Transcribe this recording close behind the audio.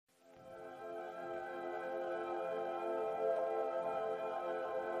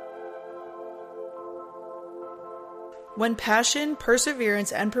When passion,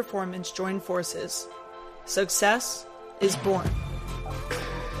 perseverance, and performance join forces, success is born.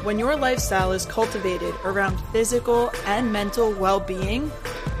 When your lifestyle is cultivated around physical and mental well-being,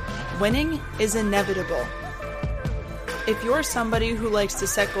 winning is inevitable. If you're somebody who likes to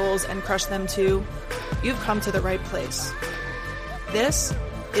set goals and crush them too, you've come to the right place. This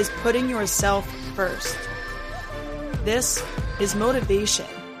is putting yourself first. This is motivation.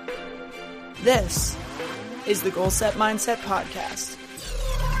 This is the Goal Set Mindset Podcast.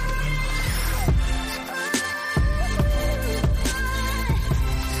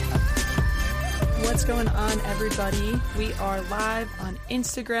 What's going on, everybody? We are live on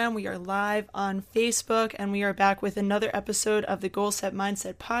Instagram, we are live on Facebook, and we are back with another episode of the Goal Set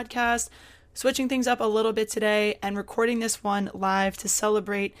Mindset Podcast. Switching things up a little bit today and recording this one live to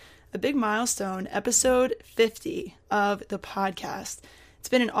celebrate a big milestone, episode 50 of the podcast. It's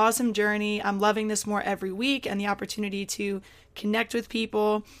been an awesome journey. I'm loving this more every week and the opportunity to connect with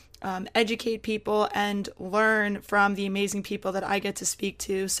people, educate people, and learn from the amazing people that I get to speak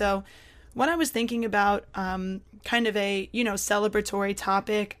to. So when I was thinking about kind of a, celebratory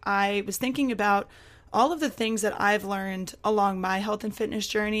topic, I was thinking about all of the things that I've learned along my health and fitness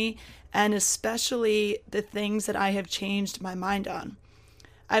journey, and especially the things that I have changed my mind on.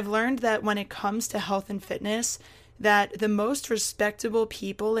 I've learned that when it comes to health and fitness, that the most respectable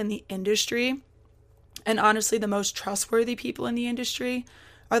people in the industry, and honestly the most trustworthy people in the industry,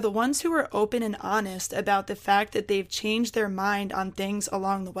 are the ones who are open and honest about the fact that they've changed their mind on things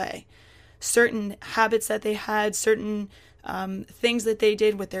along the way. Certain habits that they had, certain things that they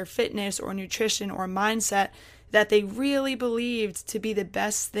did with their fitness or nutrition or mindset that they really believed to be the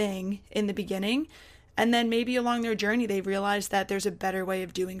best thing in the beginning. And then maybe along their journey, they realized that there's a better way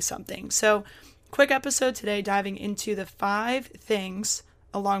of doing something. So quick episode today diving into the 5 things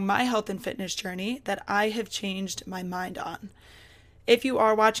along my health and fitness journey that I have changed my mind on. If you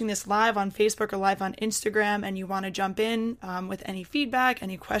are watching this live on Facebook or live on Instagram and you want to jump in with any feedback,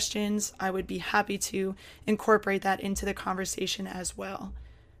 any questions, I would be happy to incorporate that into the conversation as well.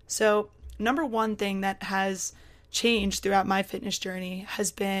 So, number one thing that has changed throughout my fitness journey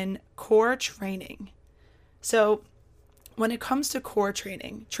has been core training. So, when it comes to core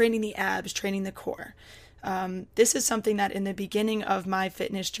training the abs, training the core, this is something that in the beginning of my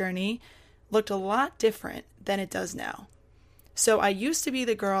fitness journey looked a lot different than it does now. So I used to be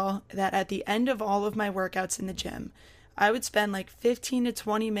the girl that at the end of all of my workouts in the gym, I would spend like 15 to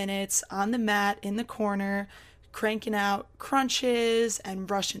 20 minutes on the mat in the corner, cranking out crunches and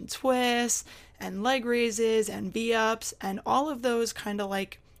Russian twists and leg raises and V-ups and all of those kind of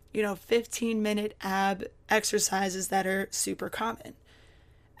 15-minute ab exercises that are super common.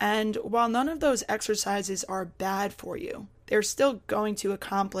 And while none of those exercises are bad for you, they're still going to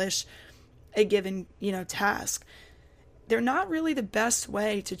accomplish a given, task. They're not really the best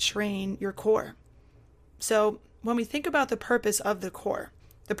way to train your core. So when we think about the purpose of the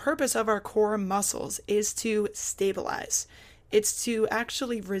purpose of our core muscles is to stabilize. It's to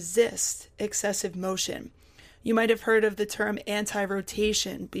actually resist excessive motion. You might have heard of the term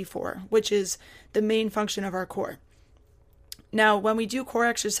anti-rotation before, which is the main function of our core. Now, when we do core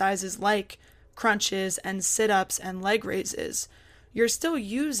exercises like crunches and sit-ups and leg raises, you're still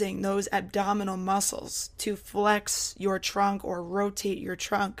using those abdominal muscles to flex your trunk or rotate your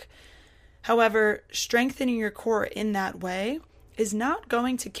trunk. However, strengthening your core in that way is not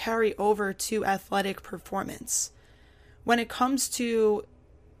going to carry over to athletic performance. When it comes to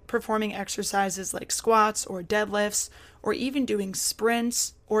performing exercises like squats or deadlifts, or even doing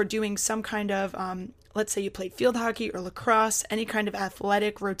sprints, or doing some kind of, let's say you play field hockey or lacrosse, any kind of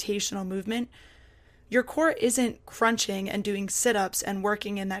athletic rotational movement, your core isn't crunching and doing sit-ups and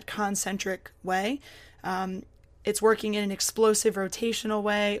working in that concentric way. It's working in an explosive rotational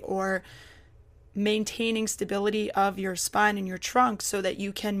way or maintaining stability of your spine and your trunk so that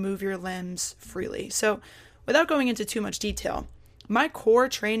you can move your limbs freely. So without going into too much detail, my core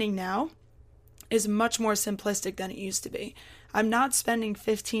training now is much more simplistic than it used to be. I'm not spending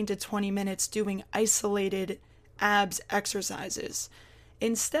 15 to 20 minutes doing isolated abs exercises.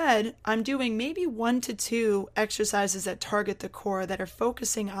 Instead, I'm doing maybe 1 to 2 exercises that target the core that are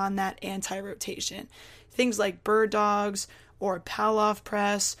focusing on that anti-rotation. Things like bird dogs or Pallof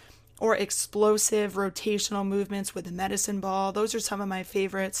press or explosive rotational movements with a medicine ball. Those are some of my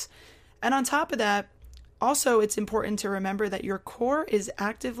favorites. And on top of that, also it's important to remember that your core is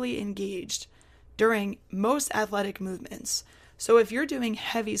actively engaged during most athletic movements. So if you're doing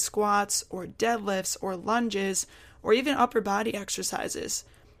heavy squats or deadlifts or lunges or even upper body exercises,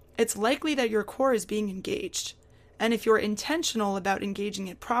 it's likely that your core is being engaged. And if you're intentional about engaging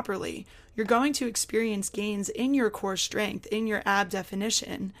it properly, you're going to experience gains in your core strength, in your ab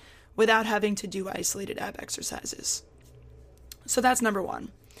definition, without having to do isolated ab exercises. So that's number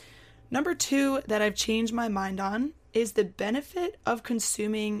one. Number two that I've changed my mind on is the benefit of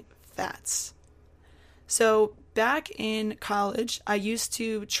consuming fats. So back in college, I used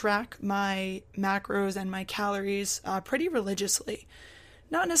to track my macros and my calories pretty religiously.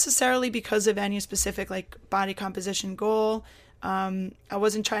 Not necessarily because of any specific body composition goal. I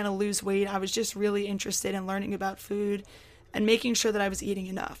wasn't trying to lose weight. I was just really interested in learning about food and making sure that I was eating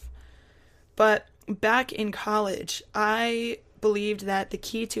enough. But back in college, I believed that the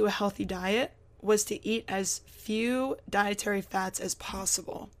key to a healthy diet was to eat as few dietary fats as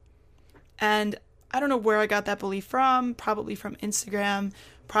possible. And I don't know where I got that belief from, probably from Instagram,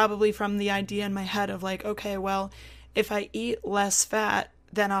 probably from the idea in my head of okay, well, if I eat less fat,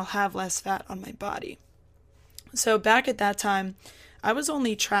 then I'll have less fat on my body. So back at that time, I was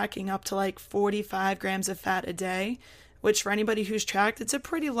only tracking up to 45 grams of fat a day, which for anybody who's tracked, it's a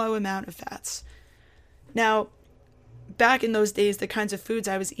pretty low amount of fats. Now, back in those days, the kinds of foods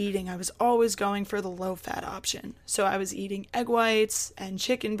I was eating, I was always going for the low fat option. So I was eating egg whites and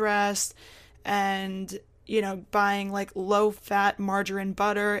chicken breast and, buying low fat margarine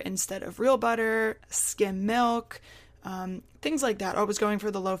butter instead of real butter, skim milk, things like that. I was going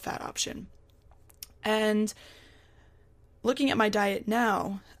for the low fat option. And looking at my diet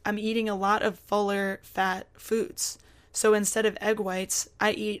now, I'm eating a lot of fuller fat foods. So instead of egg whites,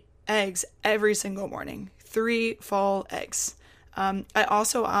 I eat eggs every single morning, 3 full eggs. I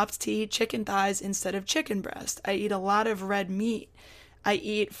also opt to eat chicken thighs instead of chicken breast. I eat a lot of red meat. I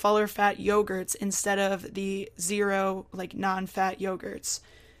eat fuller fat yogurts instead of the zero, non-fat yogurts.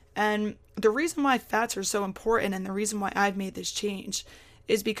 And the reason why fats are so important and the reason why I've made this change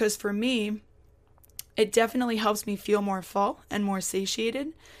is because for me, it definitely helps me feel more full and more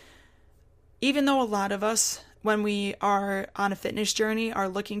satiated. Even though a lot of us, when we are on a fitness journey, are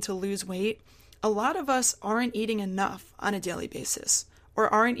looking to lose weight, a lot of us aren't eating enough on a daily basis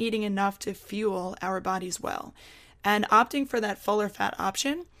or aren't eating enough to fuel our bodies well. And opting for that fuller fat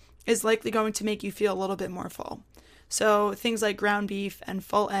option is likely going to make you feel a little bit more full. So things like ground beef and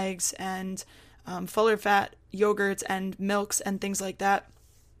full eggs and fuller fat yogurts and milks and things like that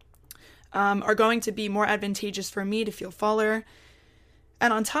are going to be more advantageous for me to feel fuller.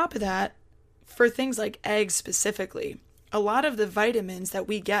 And on top of that, for things like eggs specifically, a lot of the vitamins that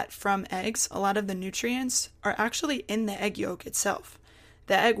we get from eggs, a lot of the nutrients, are actually in the egg yolk itself.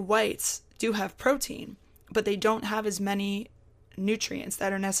 The egg whites do have protein, but they don't have as many nutrients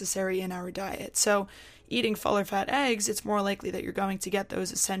that are necessary in our diet. So eating fuller fat eggs, it's more likely that you're going to get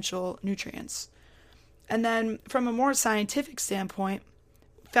those essential nutrients. And then from a more scientific standpoint,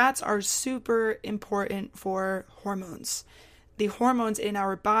 fats are super important for hormones. The hormones in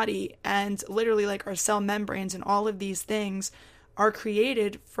our body and literally our cell membranes and all of these things are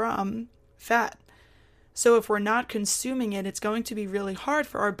created from fat. So if we're not consuming it, it's going to be really hard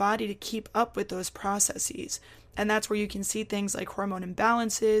for our body to keep up with those processes. And that's where you can see things like hormone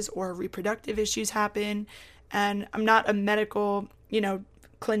imbalances or reproductive issues happen. And I'm not a medical,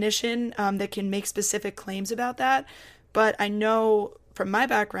 clinician that can make specific claims about that. But I know from my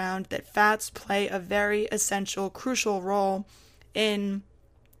background that fats play a very essential, crucial role in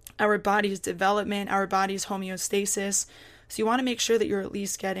our body's development, our body's homeostasis. So you want to make sure that you're at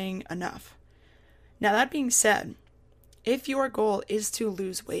least getting enough. Now, that being said, if your goal is to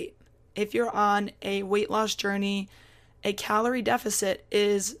lose weight, if you're on a weight loss journey, a calorie deficit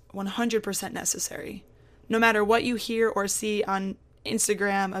is 100% necessary. No matter what you hear or see on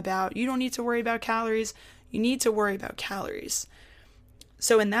Instagram about, you don't need to worry about calories, you need to worry about calories.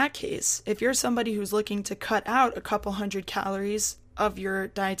 So in that case, if you're somebody who's looking to cut out a couple hundred calories of your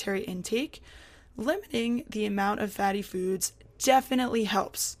dietary intake, limiting the amount of fatty foods definitely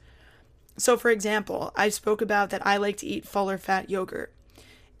helps. So for example, I spoke about that I like to eat fuller fat yogurt.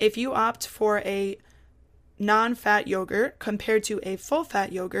 If you opt for a non-fat yogurt compared to a full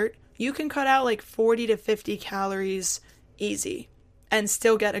fat yogurt, you can cut out 40 to 50 calories easy and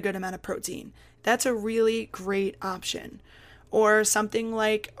still get a good amount of protein. That's a really great option. Or something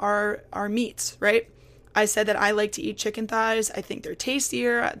like our meats, right? I said that I like to eat chicken thighs. I think they're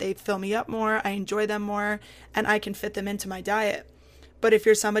tastier, they fill me up more, I enjoy them more, and I can fit them into my diet. But if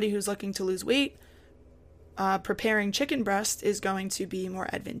you're somebody who's looking to lose weight, preparing chicken breast is going to be more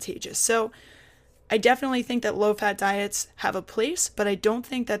advantageous. So I definitely think that low-fat diets have a place, but I don't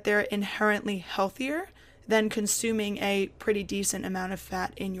think that they're inherently healthier than consuming a pretty decent amount of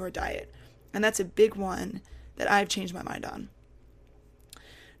fat in your diet. And that's a big one that I've changed my mind on.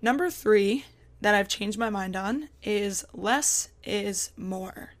 Number 3 that I've changed my mind on is less is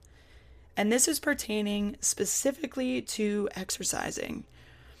more. And this is pertaining specifically to exercising.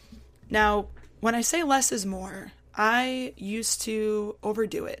 Now, when I say less is more, I used to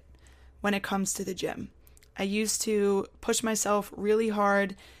overdo it when it comes to the gym. I used to push myself really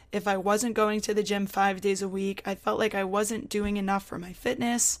hard. If I wasn't going to the gym 5 days a week, I felt like I wasn't doing enough for my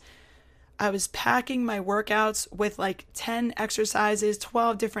fitness. I was packing my workouts with like 10 exercises,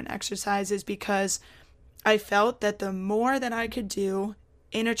 12 different exercises, because I felt that the more that I could do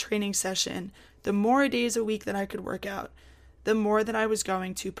in a training session, the more days a week that I could work out, the more that I was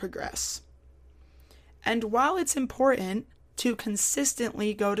going to progress. And while it's important to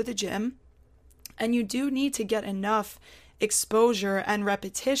consistently go to the gym, and you do need to get enough exposure and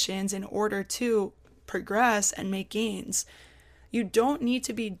repetitions in order to progress and make gains, you don't need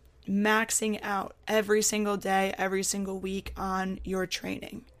to be maxing out every single day, every single week on your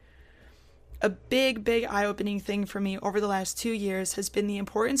training. A big eye-opening thing for me over the last 2 years has been the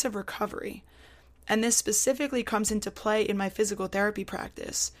importance of recovery. And this specifically comes into play in my physical therapy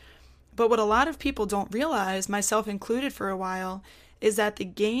practice. But what a lot of people don't realize, myself included for a while, is that the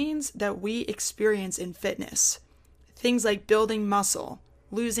gains that we experience in fitness, things like building muscle,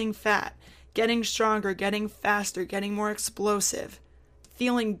 losing fat, getting stronger, getting faster, getting more explosive,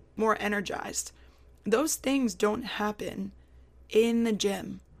 feeling more energized, those things don't happen in the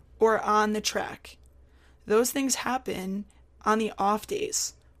gym or on the track. Those things happen on the off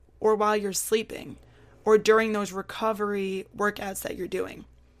days or while you're sleeping or during those recovery workouts that you're doing.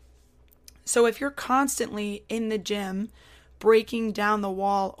 So if you're constantly in the gym breaking down the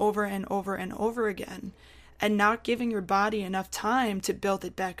wall over and over and over again and not giving your body enough time to build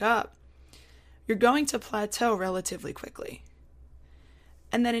it back up, you're going to plateau relatively quickly.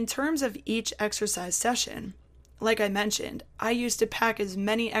 And then in terms of each exercise session, like I mentioned, I used to pack as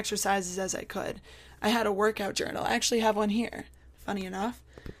many exercises as I could. I had a workout journal. I actually have one here, funny enough.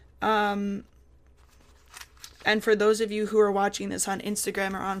 And for those of you who are watching this on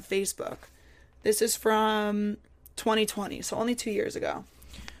Instagram or on Facebook, this is from 2020, so only 2 years ago.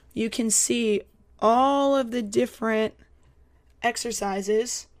 You can see all of the different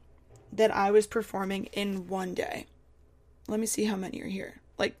exercises that I was performing in one day. Let me see how many are here.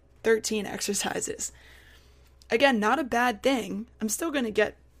 Like 13 exercises. Again, not a bad thing. I'm still going to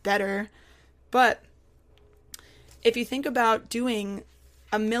get better. But if you think about doing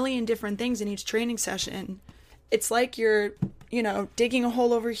a million different things in each training session, it's like you're, digging a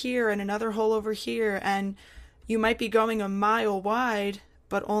hole over here and another hole over here, and you might be going a mile wide,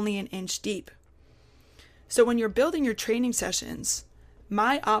 but only an inch deep. So when you're building your training sessions,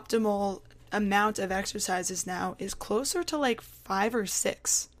 my optimal amount of exercises now is closer to like 5 or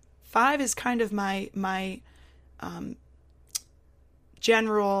 6. 5 is kind of my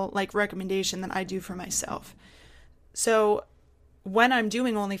general recommendation that I do for myself. So when I'm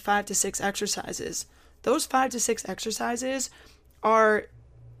doing only 5 to 6 exercises, those 5 to 6 exercises are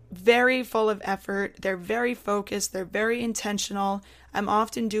very full of effort. They're very focused. They're very intentional. I'm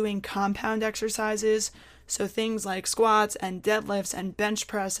often doing compound exercises. So things like squats and deadlifts and bench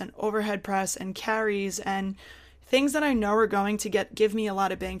press and overhead press and carries and things that I know are going to give me a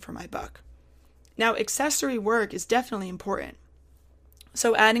lot of bang for my buck. Now, accessory work is definitely important.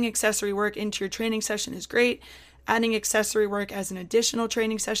 So adding accessory work into your training session is great. Adding accessory work as an additional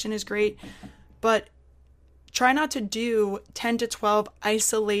training session is great. But try not to do 10 to 12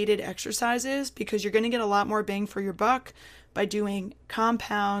 isolated exercises, because you're going to get a lot more bang for your buck by doing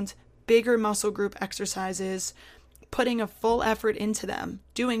compound, bigger muscle group exercises, putting a full effort into them,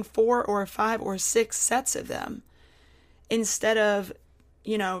 doing 4 or 5 or 6 sets of them, instead of,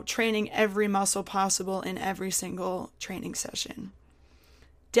 training every muscle possible in every single training session.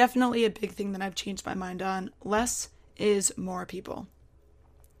 Definitely a big thing that I've changed my mind on. Less is more, people.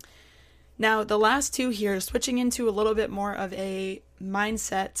 Now, the last 2 here, switching into a little bit more of a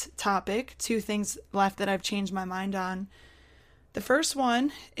mindset topic, 2 things left that I've changed my mind on. The first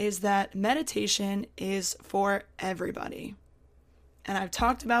one is that meditation is for everybody. And I've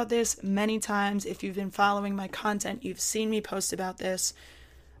talked about this many times. If you've been following my content, you've seen me post about this.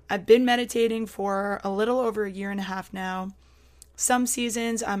 I've been meditating for a little over 1.5 years now. Some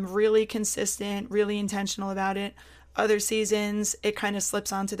seasons I'm really consistent, really intentional about it. Other seasons it kind of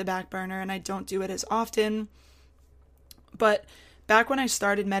slips onto the back burner and I don't do it as often. But back when I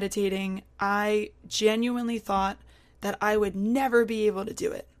started meditating, I genuinely thought that I would never be able to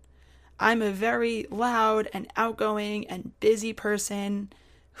do it. I'm a very loud and outgoing and busy person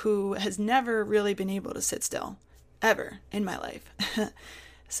who has never really been able to sit still, ever in my life.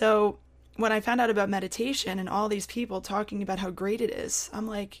 So when I found out about meditation and all these people talking about how great it is, I'm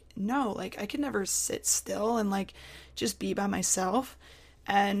like, no, like I could never sit still and like just be by myself.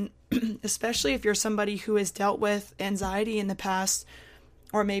 And especially if you're somebody who has dealt with anxiety in the past,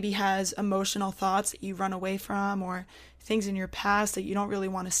 or maybe has emotional thoughts that you run away from, or things in your past that you don't really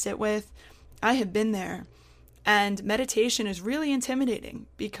want to sit with. I have been there. And meditation is really intimidating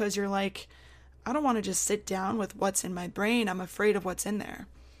because you're like, I don't want to just sit down with what's in my brain. I'm afraid of what's in there.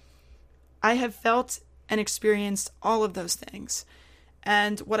 I have felt and experienced all of those things.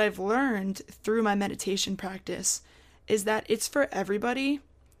 And what I've learned through my meditation practice is that it's for everybody,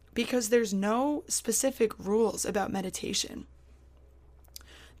 because there's no specific rules about meditation.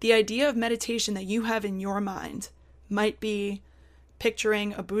 The idea of meditation that you have in your mind might be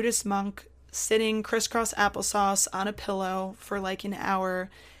picturing a Buddhist monk sitting crisscross applesauce on a pillow for like an hour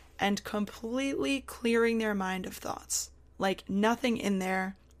and completely clearing their mind of thoughts. Like nothing in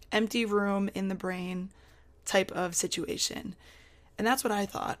there, empty room in the brain type of situation. And that's what I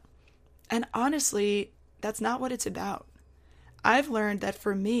thought. And honestly, that's not what it's about. I've learned that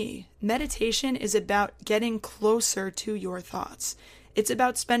for me, meditation is about getting closer to your thoughts. It's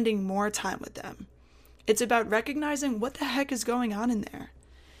about spending more time with them. It's about recognizing what the heck is going on in there.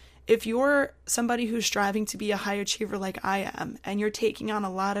 If you're somebody who's striving to be a high achiever like I am, and you're taking on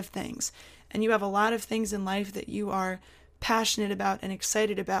a lot of things, and you have a lot of things in life that you are passionate about and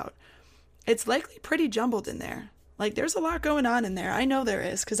excited about, it's likely pretty jumbled in there. Like there's a lot going on in there. I know there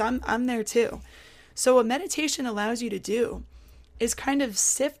is, because I'm there too. So what meditation allows you to do is kind of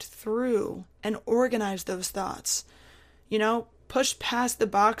sift through and organize those thoughts. You know, push past the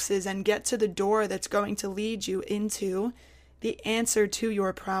boxes and get to the door that's going to lead you into the answer to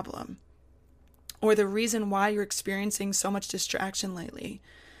your problem, or the reason why you're experiencing so much distraction lately.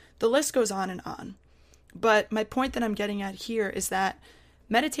 The list goes on and on. But my point that I'm getting at here is that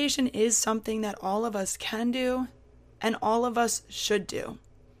meditation is something that all of us can do and all of us should do.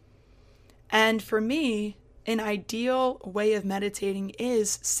 And for me, an ideal way of meditating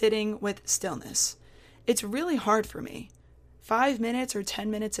is sitting with stillness. It's really hard for me. 5 minutes or 10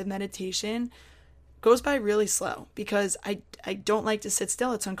 minutes of meditation goes by really slow because I don't like to sit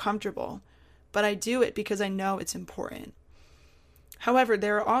still. It's uncomfortable. But I do it because I know it's important. However,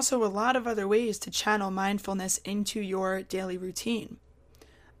 there are also a lot of other ways to channel mindfulness into your daily routine.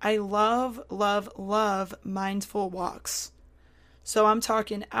 I love, love, love mindful walks. So I'm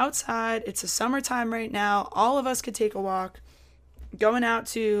talking outside. It's a summertime right now. All of us could take a walk, going out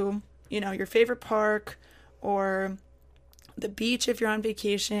to, your favorite park or the beach if you're on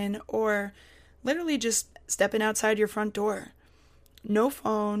vacation, or literally just stepping outside your front door. No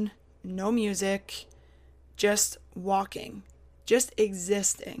phone, no music, just walking. Just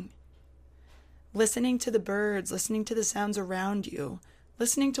existing, listening to the birds, listening to the sounds around you,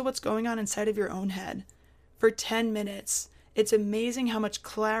 listening to what's going on inside of your own head for 10 minutes. It's amazing how much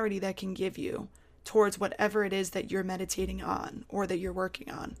clarity that can give you towards whatever it is that you're meditating on or that you're working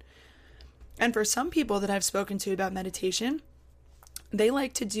on. And for some people that I've spoken to about meditation, they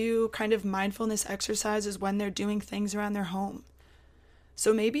like to do kind of mindfulness exercises when they're doing things around their home.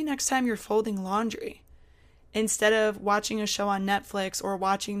 So maybe next time you're folding laundry, instead of watching a show on Netflix or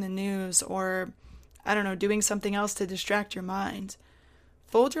watching the news or, doing something else to distract your mind,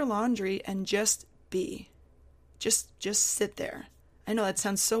 fold your laundry and just be. Just sit there. I know that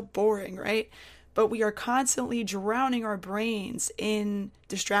sounds so boring, right? But we are constantly drowning our brains in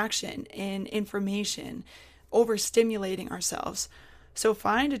distraction, in information, overstimulating ourselves. So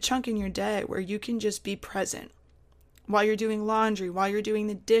find a chunk in your day where you can just be present while you're doing laundry, while you're doing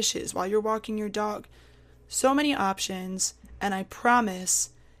the dishes, while you're walking your dog. So many options, and I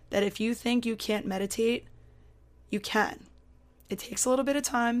promise that if you think you can't meditate, you can. It takes a little bit of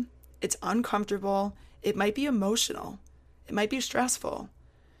time. It's uncomfortable. It might be emotional. It might be stressful.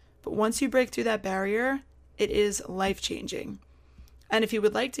 But once you break through that barrier, it is life-changing. And if you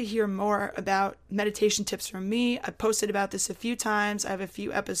would like to hear more about meditation tips from me, I've posted about this a few times. I have a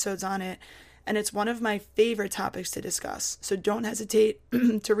few episodes on it, and it's one of my favorite topics to discuss. So don't hesitate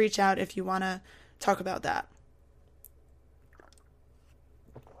to reach out if you want to talk about that.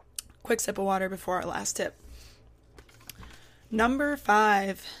 Quick sip of water before our last tip. Number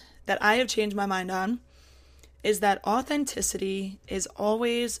 5 that I have changed my mind on is that authenticity is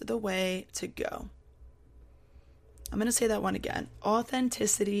always the way to go. I'm going to say that one again.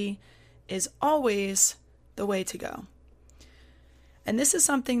 Authenticity is always the way to go. And this is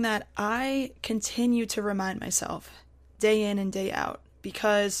something that I continue to remind myself day in and day out,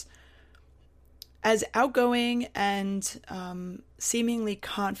 because as outgoing and seemingly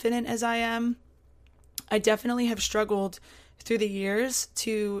confident as I am, I definitely have struggled through the years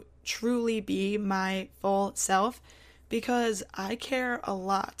to truly be my full self because I care a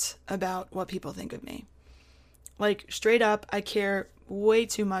lot about what people think of me. Like, straight up, I care way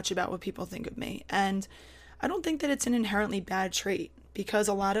too much about what people think of me. And I don't think that it's an inherently bad trait because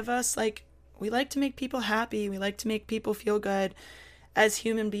a lot of us, like, we like to make people happy. We like to make people feel good. As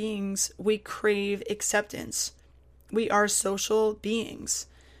human beings, we crave acceptance. We are social beings.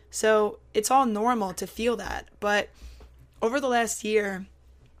 So it's all normal to feel that. But over the last year,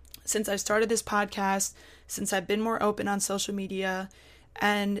 since I started this podcast, since I've been more open on social media,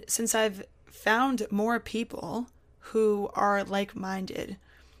 and since I've found more people who are like-minded,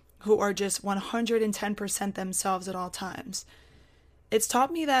 who are just 110% themselves at all times, it's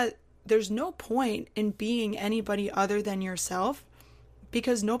taught me that there's no point in being anybody other than yourself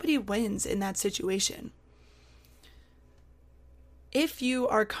because nobody wins in that situation. If you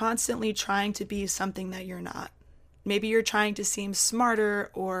are constantly trying to be something that you're not, maybe you're trying to seem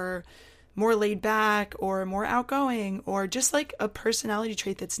smarter or more laid back or more outgoing or just like a personality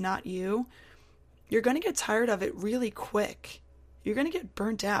trait that's not you, you're going to get tired of it really quick. You're going to get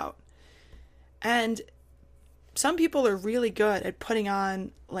burnt out. And some people are really good at putting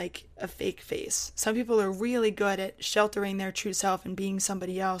on like a fake face. Some people are really good at sheltering their true self and being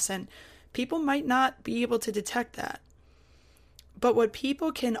somebody else. And people might not be able to detect that. But what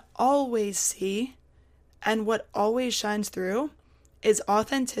people can always see and what always shines through is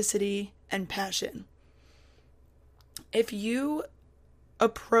authenticity and passion. If you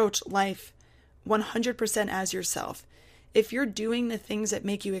approach life 100% as yourself, if you're doing the things that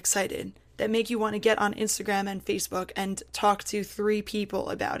make you excited, that make you want to get on Instagram and Facebook and talk to 3 people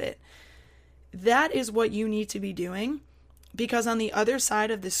about it, that is what you need to be doing, because on the other side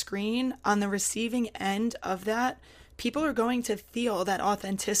of the screen, on the receiving end of that, people are going to feel that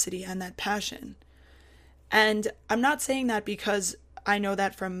authenticity and that passion. And I'm not saying that because I know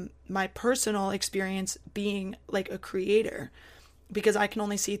that from my personal experience being like a creator, because I can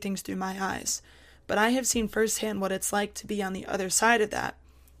only see things through my eyes. But I have seen firsthand what it's like to be on the other side of that.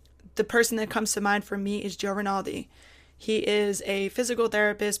 The person that comes to mind for me is Joe Rinaldi. He is a physical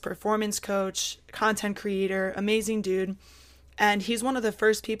therapist, performance coach, content creator, amazing dude. And he's one of the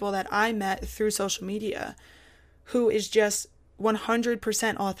first people that I met through social media who is just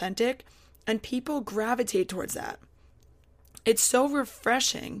 100% authentic, and people gravitate towards that. It's so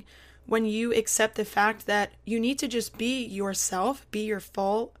refreshing when you accept the fact that you need to just be yourself, be your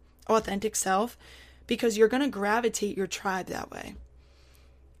full, authentic self, because you're going to gravitate your tribe that way.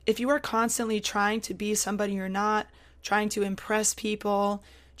 If you are constantly trying to be somebody you're not, trying to impress people,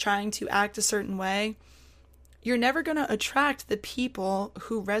 trying to act a certain way, you're never going to attract the people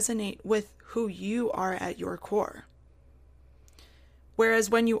who resonate with who you are at your core. Whereas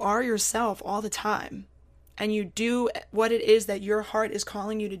when you are yourself all the time and you do what it is that your heart is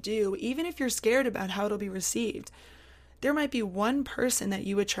calling you to do, even if you're scared about how it'll be received, there might be one person that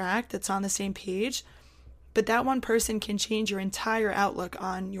you attract that's on the same page, but that one person can change your entire outlook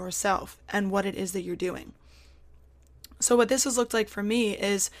on yourself and what it is that you're doing. So what this has looked like for me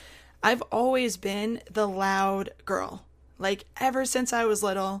is I've always been the loud girl. Like ever since I was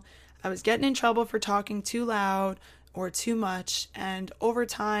little, I was getting in trouble for talking too loud or too much. And over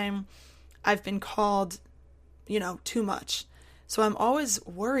time, I've been called, too much. So I'm always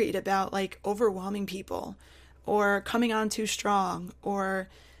worried about like overwhelming people or coming on too strong or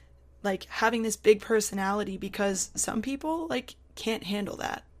like having this big personality, because some people like can't handle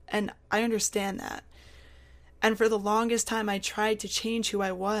that. And I understand that. And for the longest time, I tried to change who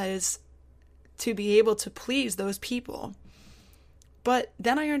I was to be able to please those people. But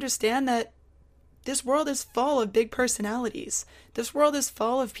then I understand that this world is full of big personalities. This world is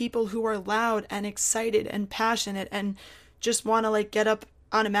full of people who are loud and excited and passionate and just want to like get up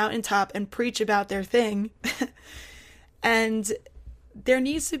on a mountaintop and preach about their thing. And there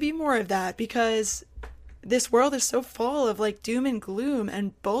needs to be more of that, because this world is so full of like doom and gloom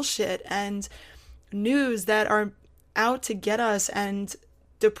and bullshit and news that are out to get us and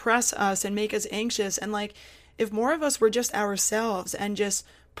depress us and make us anxious. And like, if more of us were just ourselves and just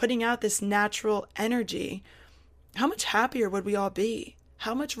putting out this natural energy, how much happier would we all be?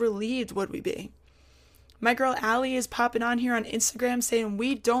 How much relieved would we be? My girl Allie is popping on here on Instagram saying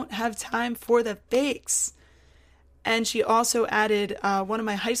we don't have time for the fakes. And she also added one of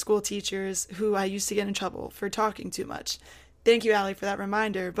my high school teachers who I used to get in trouble for talking too much. Thank you, Allie, for that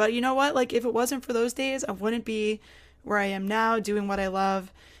reminder. But you know what? Like, if it wasn't for those days, I wouldn't be where I am now, doing what I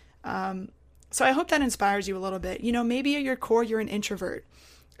love. So I hope that inspires you a little bit. Maybe at your core, you're an introvert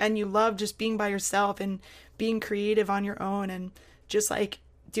and you love just being by yourself and being creative on your own and just like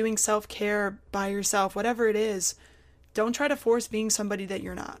doing self-care by yourself, whatever it is. Don't try to force being somebody that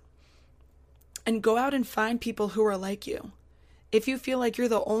you're not. And go out and find people who are like you. If you feel like you're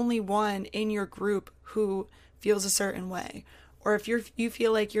the only one in your group who feels a certain way, or if you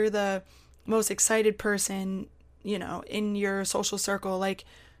feel like you're the most excited person, in your social circle, like,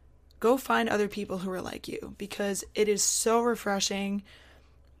 go find other people who are like you, because it is so refreshing.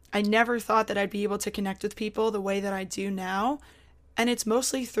 I never thought that I'd be able to connect with people the way that I do now. And it's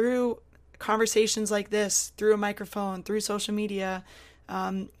mostly through conversations like this, through a microphone, through social media.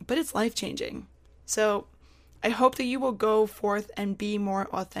 But it's life-changing. So I hope that you will go forth and be more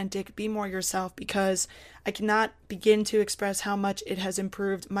authentic, be more yourself, because I cannot begin to express how much it has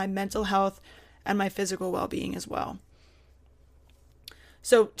improved my mental health and my physical well-being as well.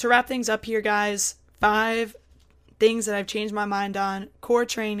 So to wrap things up here, guys, 5 things that I've changed my mind on: core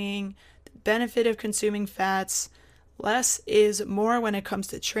training, the benefit of consuming fats, less is more when it comes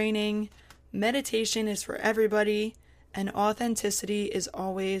to training, meditation is for everybody, and authenticity is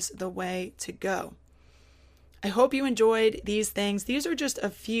always the way to go. I hope you enjoyed these things. These are just a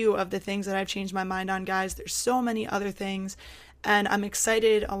few of the things that I've changed my mind on, guys. There's so many other things, and I'm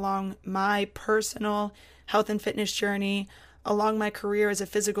excited along my personal health and fitness journey, along my career as a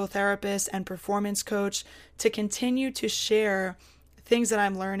physical therapist and performance coach, to continue to share things that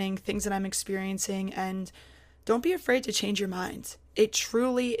I'm learning, things that I'm experiencing, and don't be afraid to change your mind. It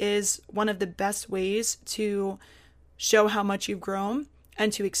truly is one of the best ways to show how much you've grown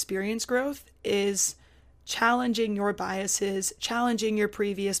and to experience growth, is challenging your biases, challenging your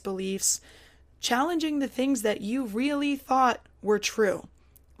previous beliefs, challenging the things that you really thought were true.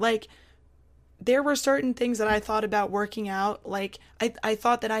 Like, there were certain things that I thought about working out. Like, I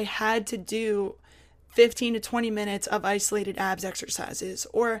thought that I had to do 15 to 20 minutes of isolated abs exercises.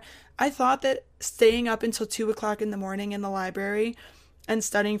 Or I thought that staying up until 2 o'clock in the morning in the library and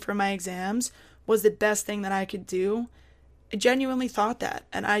studying for my exams was the best thing that I could do. I genuinely thought that.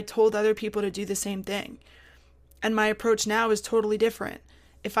 And I told other people to do the same thing. And my approach now is totally different.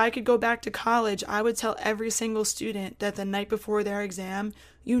 If I could go back to college, I would tell every single student that the night before their exam,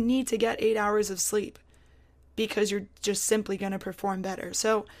 you need to get 8 hours of sleep, because you're just simply going to perform better.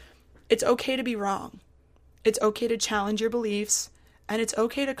 So it's okay to be wrong. It's okay to challenge your beliefs, and it's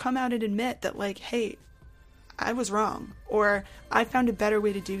okay to come out and admit that, like, hey, I was wrong, or I found a better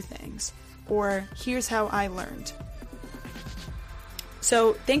way to do things, or here's how I learned.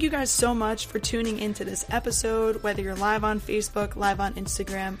 So thank you guys so much for tuning into this episode, whether you're live on Facebook, live on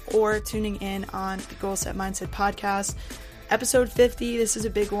Instagram, or tuning in on the Goal Set Mindset podcast. Episode 50, this is a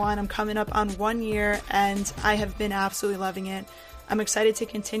big one. I'm coming up on 1 year, and I have been absolutely loving it. I'm excited to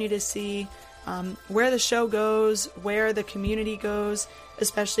continue to see where the show goes, where the community goes,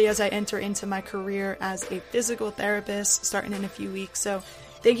 especially as I enter into my career as a physical therapist starting in a few weeks. So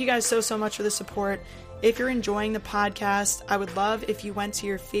thank you guys so much for the support. If you're enjoying the podcast, I would love if you went to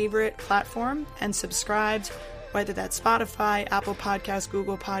your favorite platform and subscribed, whether that's Spotify, Apple Podcasts,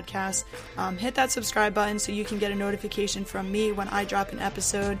 Google Podcasts. Hit that subscribe button so you can get a notification from me when I drop an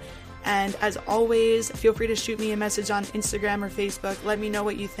episode. And as always, feel free to shoot me a message on Instagram or Facebook. Let me know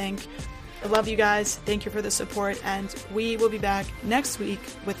what you think. I love you guys. Thank you for the support. And we will be back next week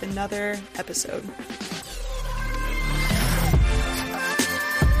with another episode.